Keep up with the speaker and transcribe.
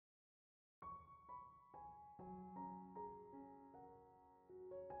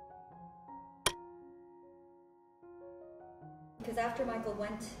Because after Michael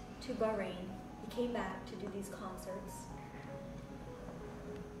went to Bahrain, he came back to do these concerts.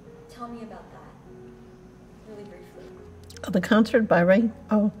 Tell me about that, really briefly. Oh, the concert by Bahrain?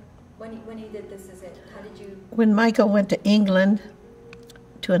 Oh. When he did This Is It, how did you... When Michael went to England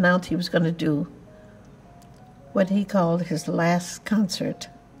to announce he was going to do what he called his last concert,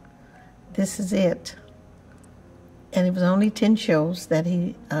 This Is It. And it was only 10 shows that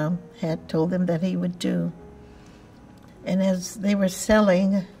he had told them that he would do. And as they were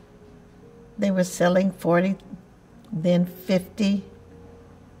selling 40, then 50.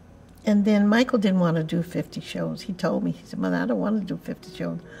 And then Michael didn't want to do 50 shows. He told me, he said, Mother, I don't want to do 50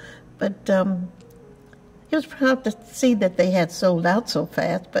 shows. But he was proud to see that they had sold out so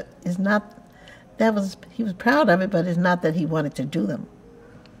fast, but it's not, he was proud of it, but it's not that he wanted to do them.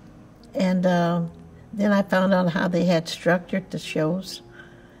 And then I found out how they had structured the shows.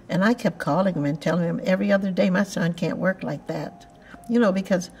 And I kept calling him and telling him every other day, my son can't work like that. You know,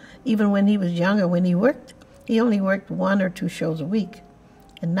 because even when he was younger, when he worked, he only worked 1 or 2 shows a week.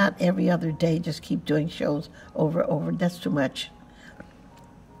 And not every other day, just keep doing shows over and over. That's too much.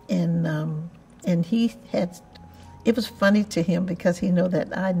 And he had, it was funny to him because he knew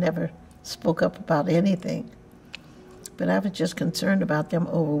that I never spoke up about anything. But I was just concerned about them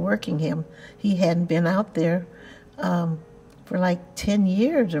overworking him. He hadn't been out there for like 10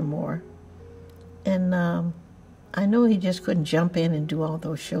 years or more. And I know he just couldn't jump in and do all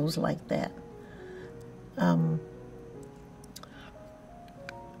those shows like that.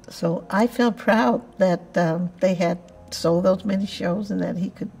 So I felt proud that they had sold those many shows and that he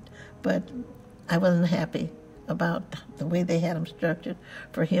could, but I wasn't happy about the way they had him structured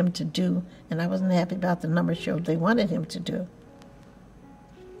for him to do, and I wasn't happy about the number of shows they wanted him to do.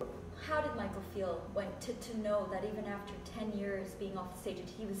 How did Michael feel when to know that even after 10 years being off the stage,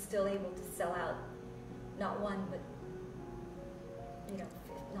 he was still able to sell out not 1, but, you know,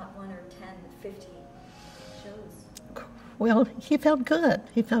 not 1 or 10, 50 shows? Well, he felt good.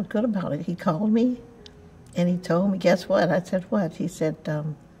 He felt good about it. He called me, and he told me, guess what? I said, what? He said,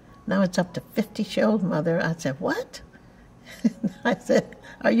 now it's up to 50 shows, Mother. I said, what? I said,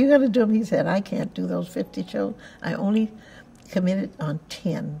 are you going to do them? He said, I can't do those 50 shows. I only committed on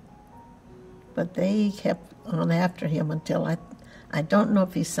 10. But they kept on after him until I don't know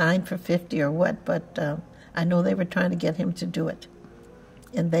if he signed for 50 or what, but I know they were trying to get him to do it.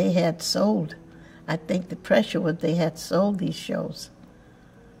 And they had sold. I think the pressure was they had sold these shows.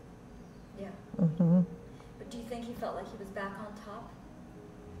 Yeah. Mm-hmm. But do you think he felt like he was back on top?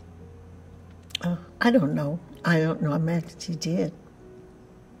 I don't know. I don't know. I imagine he did.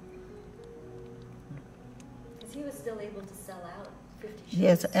 Because he was still able to sell out 50 shows.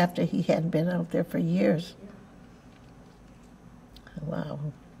 Yes, after he hadn't been out there for years. Yeah. Wow.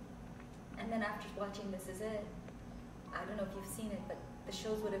 And then after watching This Is It, I don't know if you've seen it, but the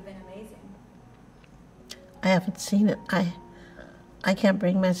shows would have been amazing. I haven't seen it. I can't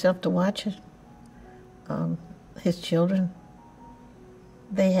bring myself to watch it. His children,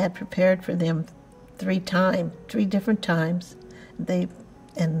 they had prepared for them 3 different times.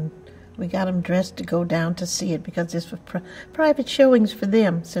 And we got them dressed to go down to see it because this was private showings for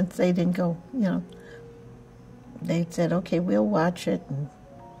them since they didn't go, you know. They said, okay, we'll watch it. And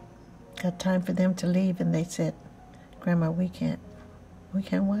got time for them to leave, and they said, Grandma, we can't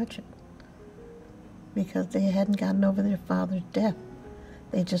watch it. Because they hadn't gotten over their father's death.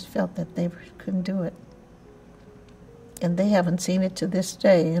 They just felt that they couldn't do it. And they haven't seen it to this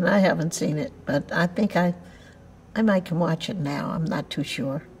day, and I haven't seen it. But I think I might can watch it now. I'm not too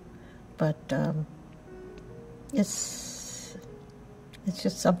sure. But it's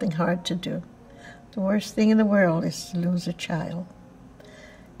just something hard to do. The worst thing in the world is to lose a child.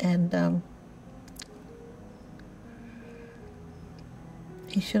 And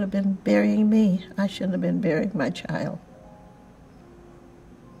he should have been burying me. I shouldn't have been burying my child.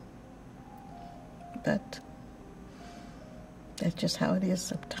 But that's just how it is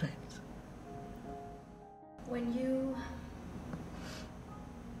sometimes. When you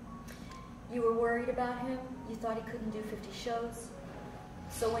were worried about him, you thought he couldn't do 50 shows.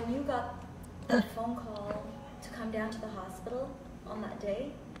 So when you got that phone call to come down to the hospital on that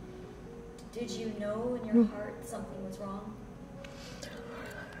day, did you know in your heart something was wrong?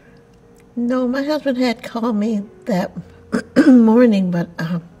 No, my husband had called me that morning, but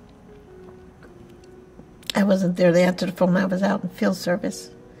I wasn't there to answer the phone. I was out in field service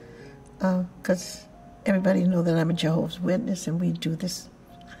because everybody knows that I'm a Jehovah's Witness and we do this.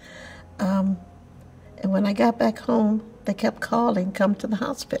 And when I got back home, they kept calling, come to the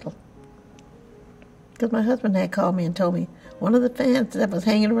hospital. Because my husband had called me and told me one of the fans that was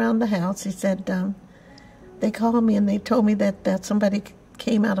hanging around the house, he said, they called me and they told me that somebody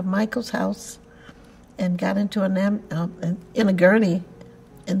came out of Michael's house and got into in a gurney,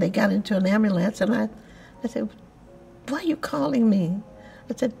 and they got into an ambulance. And I said, "Why are you calling me?"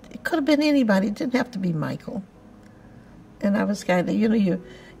 I said, "It could have been anybody. It didn't have to be Michael." And I was kind of,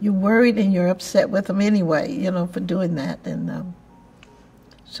 you're worried and you're upset with them anyway, for doing that. And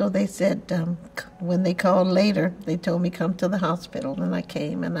so they said, when they called later, they told me come to the hospital, and I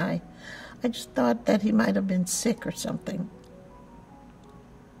came, and I just thought that he might have been sick or something.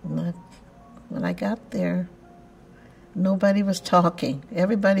 And when I got there, nobody was talking.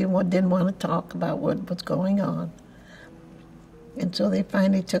 Everybody didn't want to talk about what was going on. And so they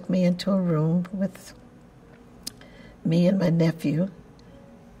finally took me into a room with me and my nephew,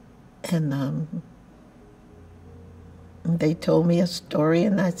 and they told me a story,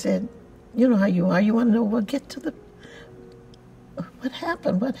 and I said, "You know how you are. You want to know? Well, get to what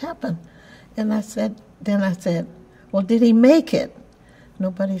happened? What happened?" And I said, "Well, did he make it?"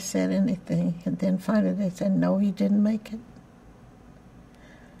 Nobody said anything, and then finally they said, "No, he didn't make it."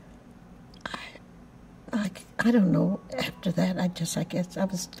 I don't know. After that, I guess I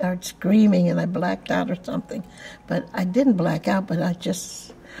was started screaming and I blacked out or something. But I didn't black out, but it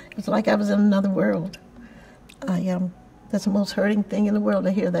was like I was in another world. That's the most hurting thing in the world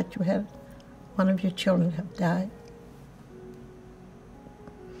to hear that you had one of your children have died.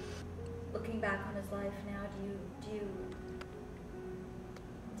 Looking back on his life now,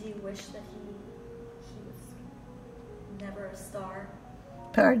 do you wish that he was never a star?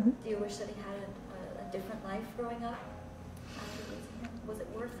 Pardon? Do you wish that he had a different life growing up after losing him? Was it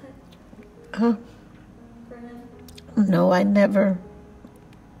worth it for him? No, I never,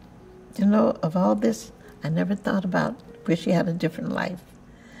 of all this, I never thought about wish he had a different life.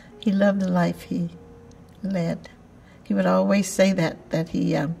 He loved the life he led. He would always say that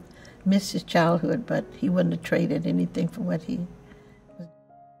he missed his childhood, but he wouldn't have traded anything for what he was.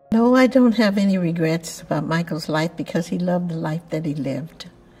 No, I don't have any regrets about Michael's life because he loved the life that he lived.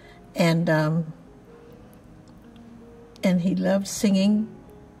 And he loved singing.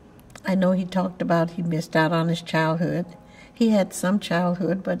 I know he talked about he missed out on his childhood. He had some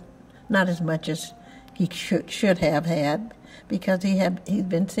childhood, but not as much as he should have had, because he'd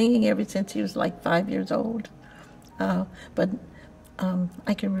been singing ever since he was like 5 years old. But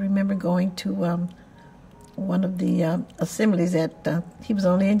I can remember going to one of the assemblies he was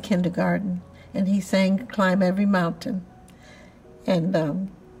only in kindergarten, and he sang "Climb Every Mountain." And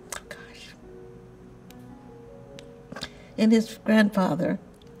and his grandfather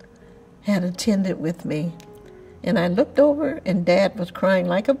had attended with me, and I looked over, and Dad was crying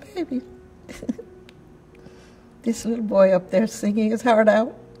like a baby. This little boy up there singing his heart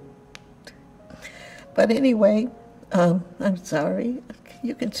out. But anyway, I'm sorry.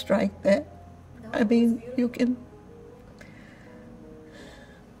 You can strike that. No, I mean, you can.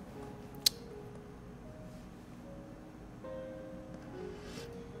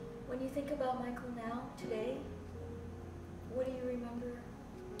 When you think about Michael now, today, what do you remember?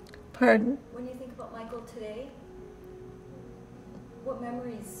 Pardon? When you think about Michael today, what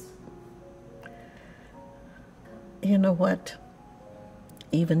memories? You know what?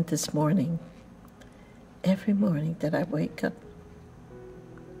 Even this morning, every morning that I wake up,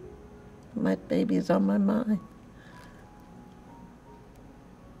 my baby is on my mind.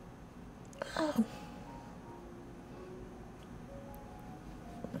 Oh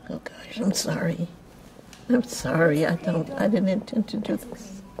gosh, I'm sorry. I'm sorry. I didn't intend to do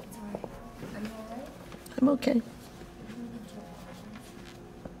this. It's all right. Are you all right? I'm okay.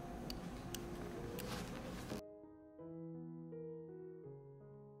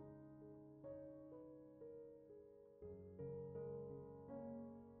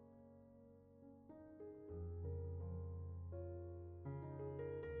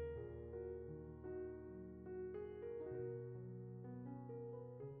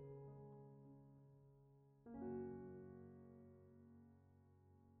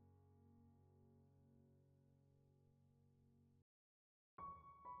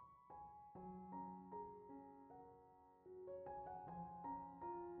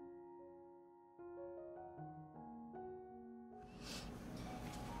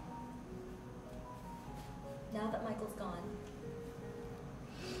 Now that Michael's gone,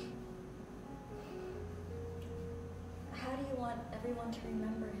 how do you want everyone to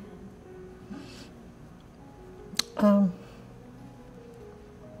remember him?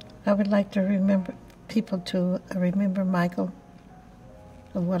 I would like to remember people to remember Michael,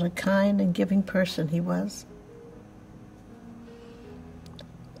 of what a kind and giving person he was.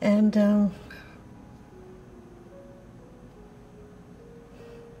 And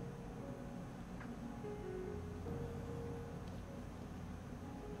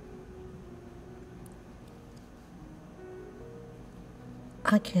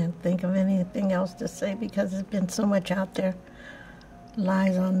I can't think of anything else to say because there's been so much out there,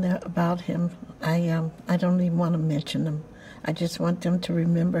 lies on there about him. I don't even want to mention them. I just want them to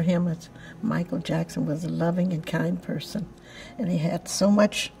remember him as Michael Jackson was a loving and kind person. And he had so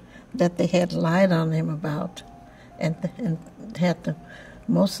much that they had lied on him about. And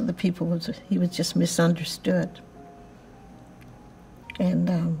most of the people, he was just misunderstood.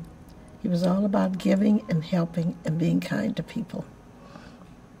 And he was all about giving and helping and being kind to people.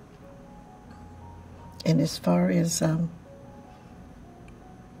 And as far as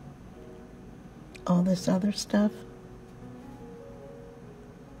all this other stuff,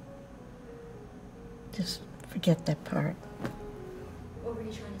 just forget that part. What were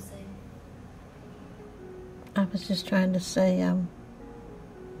you trying to say? I was just trying to say,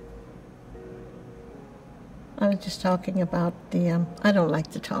 I was just talking about the, I don't like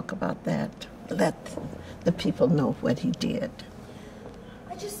to talk about that. Let the people know what he did.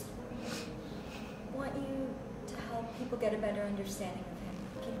 I just want you to help people get a better understanding of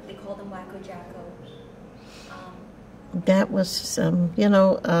him. They called him Wacko Jacko. That was, there's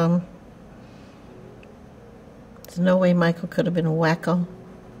no way Michael could have been a wacko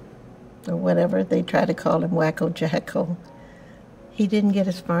or whatever. They tried to call him Wacko Jacko. He didn't get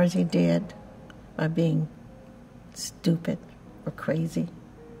as far as he did by being stupid or crazy.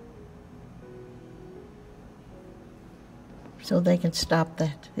 So they can stop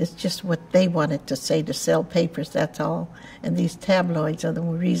that. It's just what they wanted to say to sell papers, that's all. And these tabloids are the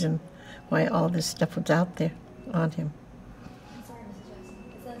reason why all this stuff was out there on him. I'm sorry, Mrs. Jackson.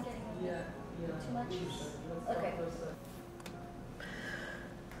 Is that getting too much? Okay.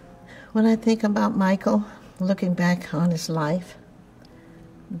 When I think about Michael, looking back on his life,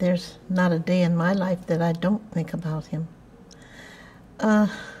 there's not a day in my life that I don't think about him.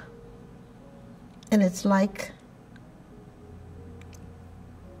 And it's like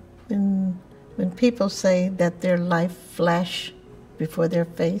when people say that their life flash before their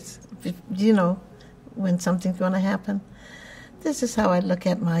face, when something's going to happen. This is how I look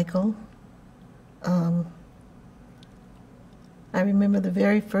at Michael. I remember the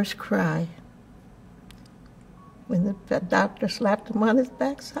very first cry when the doctor slapped him on his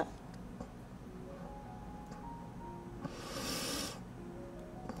backside.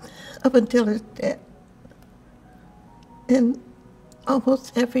 Up until his death. And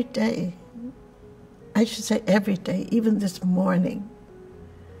almost every day, I should say every day, even this morning,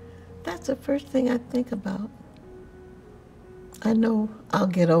 that's the first thing I think about. I know I'll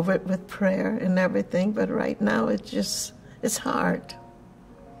get over it with prayer and everything, but right now it's hard.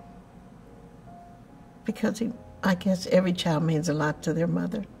 Because I guess every child means a lot to their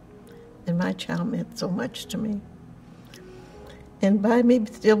mother. And my child meant so much to me. And by me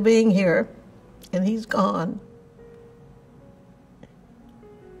still being here, and he's gone,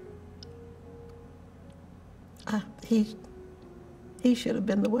 he should have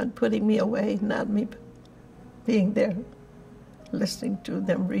been the one putting me away, not me being there, listening to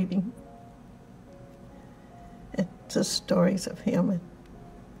them reading. It's the stories of him, and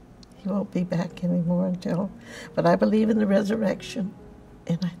he won't be back anymore until. But I believe in the resurrection,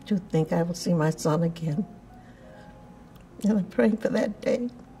 and I do think I will see my son again. And I'm praying for that day.